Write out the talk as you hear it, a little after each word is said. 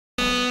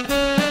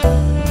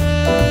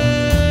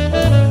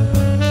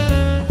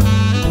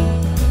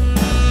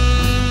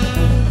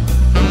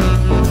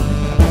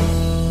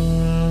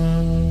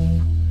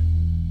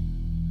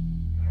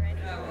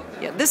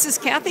This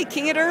is Cathy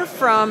Kingeter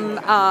from,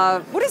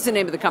 what is the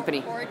name of the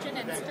company? Origin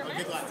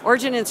Instruments.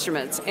 Origin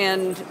Instruments.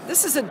 And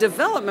this is a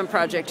development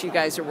project you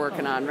guys are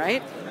working on,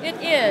 right? It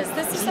is.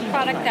 This is a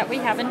product that we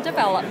have in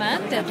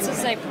development. This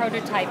is a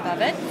prototype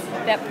of it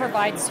that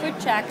provides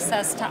switch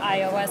access to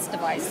iOS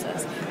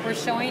devices. We're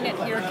showing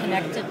it here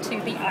connected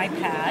to the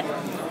iPad.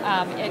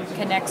 It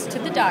connects to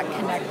the dock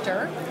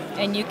connector,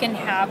 and you can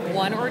have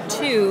one or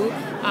two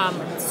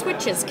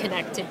switches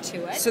connected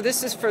to it. So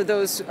this is for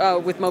those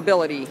with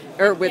mobility,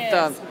 or with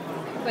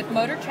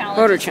motor challenges.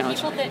 Motor challenge.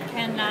 People that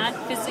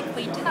cannot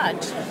physically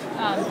touch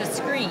the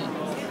screen,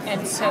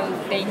 and so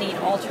they need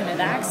alternate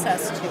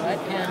access to it,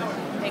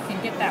 and they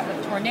can get that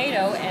with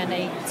Tornado and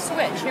a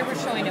switch. Here we're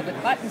showing it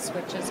with button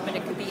switches, but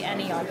it could be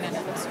any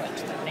augmentative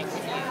switch that they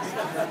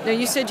can use. Now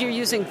you said you're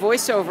using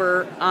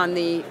VoiceOver on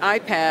the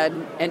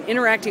iPad and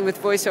interacting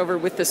with VoiceOver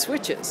with the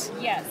switches.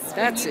 Yes.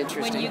 That's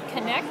interesting. When you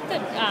connect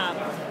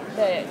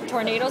the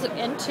Tornadoes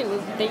into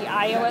the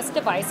iOS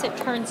device, it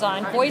turns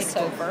on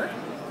VoiceOver.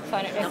 So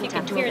I don't know if you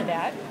can hear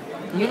that.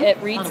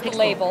 It reads the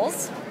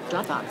labels.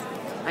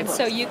 And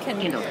so you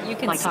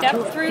can step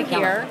through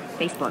here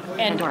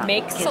and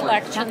make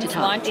selections,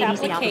 launch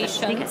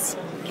applications.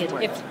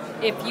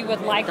 If you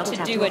would like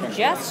to do a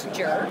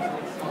gesture,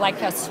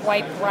 like a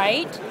swipe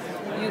right,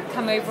 you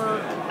come over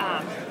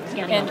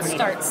and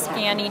start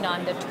scanning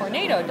on the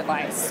Tornado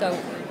device.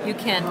 So you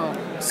can...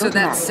 So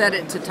that's set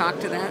it to talk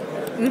to that?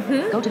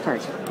 Mm-hmm. Go to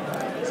first.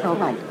 Scroll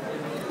right.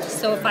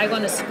 So if I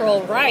want to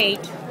scroll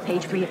right,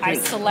 Page 3 of 3. I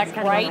select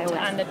right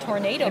on the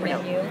Tornado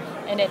menu,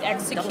 and it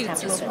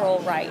executes a scroll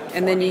right.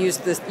 And then you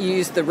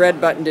use the red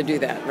button to do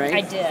that, right?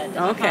 I did.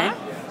 Okay.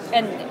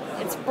 And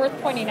it's worth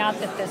pointing out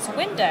that this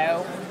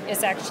window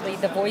is actually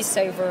the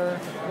VoiceOver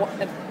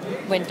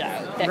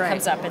window that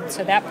comes up, and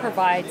so that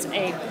provides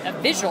a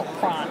visual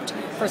prompt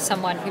for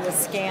someone who is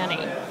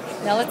scanning.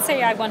 Now let's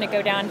say I want to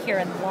go down here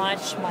and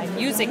launch my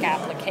music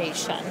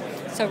application.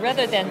 So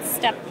rather than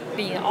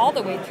being all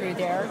the way through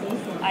there,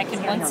 I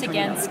can once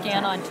again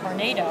scan on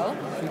Tornado.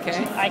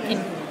 Okay. I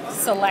can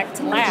select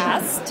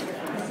last,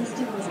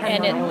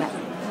 and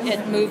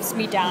it moves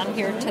me down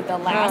here to the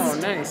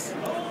last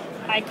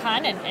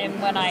icon.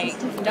 And when I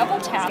double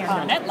tap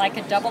on it, like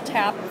a double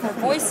tap for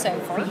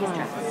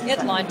VoiceOver,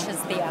 it launches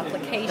the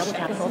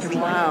application.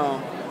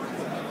 Wow.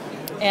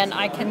 And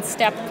I can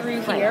step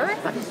through here.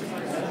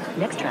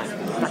 Next track.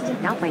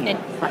 Now playing.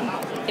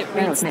 And it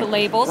reads the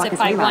labels.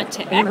 If I want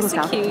to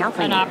execute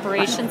an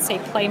operation, say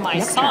play my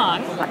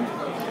song,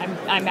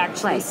 I'm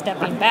actually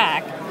stepping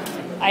back,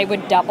 I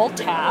would double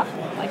tap,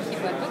 like you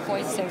would with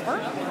VoiceOver.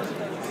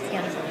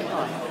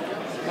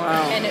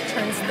 Wow. And it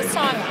turns the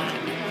song on.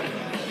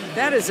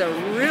 That is a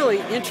really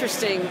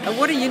interesting,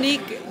 what a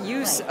unique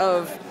use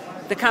of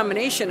the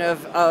combination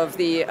of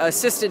the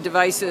assisted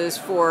devices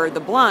for the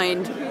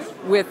blind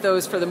with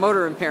those for the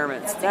motor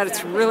impairments.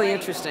 That's really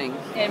interesting.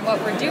 And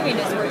what we're doing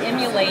is we're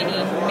emulating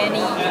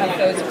many of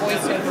those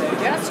VoiceOver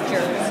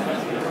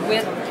gestures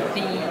with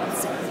the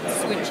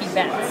switch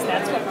events.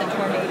 That's what the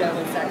Tornado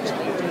is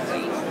actually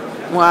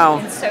doing. Wow.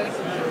 And so,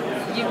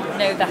 you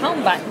know, the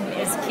home button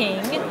is king,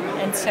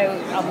 and so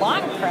a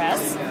long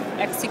press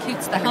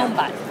executes the home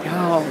button.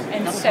 Oh,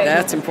 and so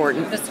that's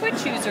important. The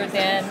switch user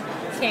then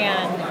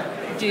can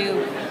do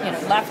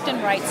left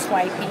and right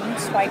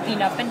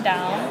swiping up and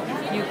down.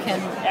 You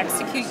can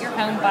execute your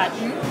home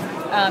button.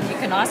 You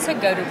can also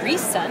go to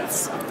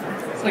recents,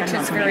 which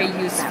is very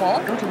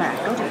useful. Go to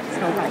left. Go to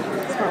scroll right.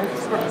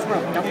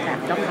 Scroll. Double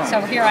tap. Double home.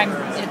 So here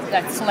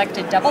I've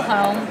selected double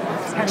home,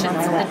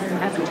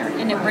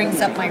 and it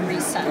brings up my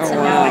recents, and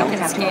now I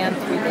can scan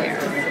through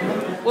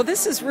there. Well,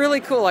 this is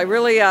really cool. I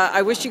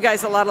wish you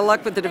guys a lot of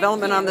luck with the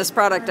development on this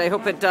product. I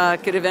hope it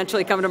could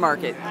eventually come to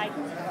market.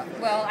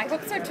 Well, I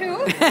hope so too.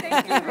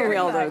 Thank you very We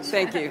all do. much.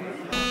 Thank you.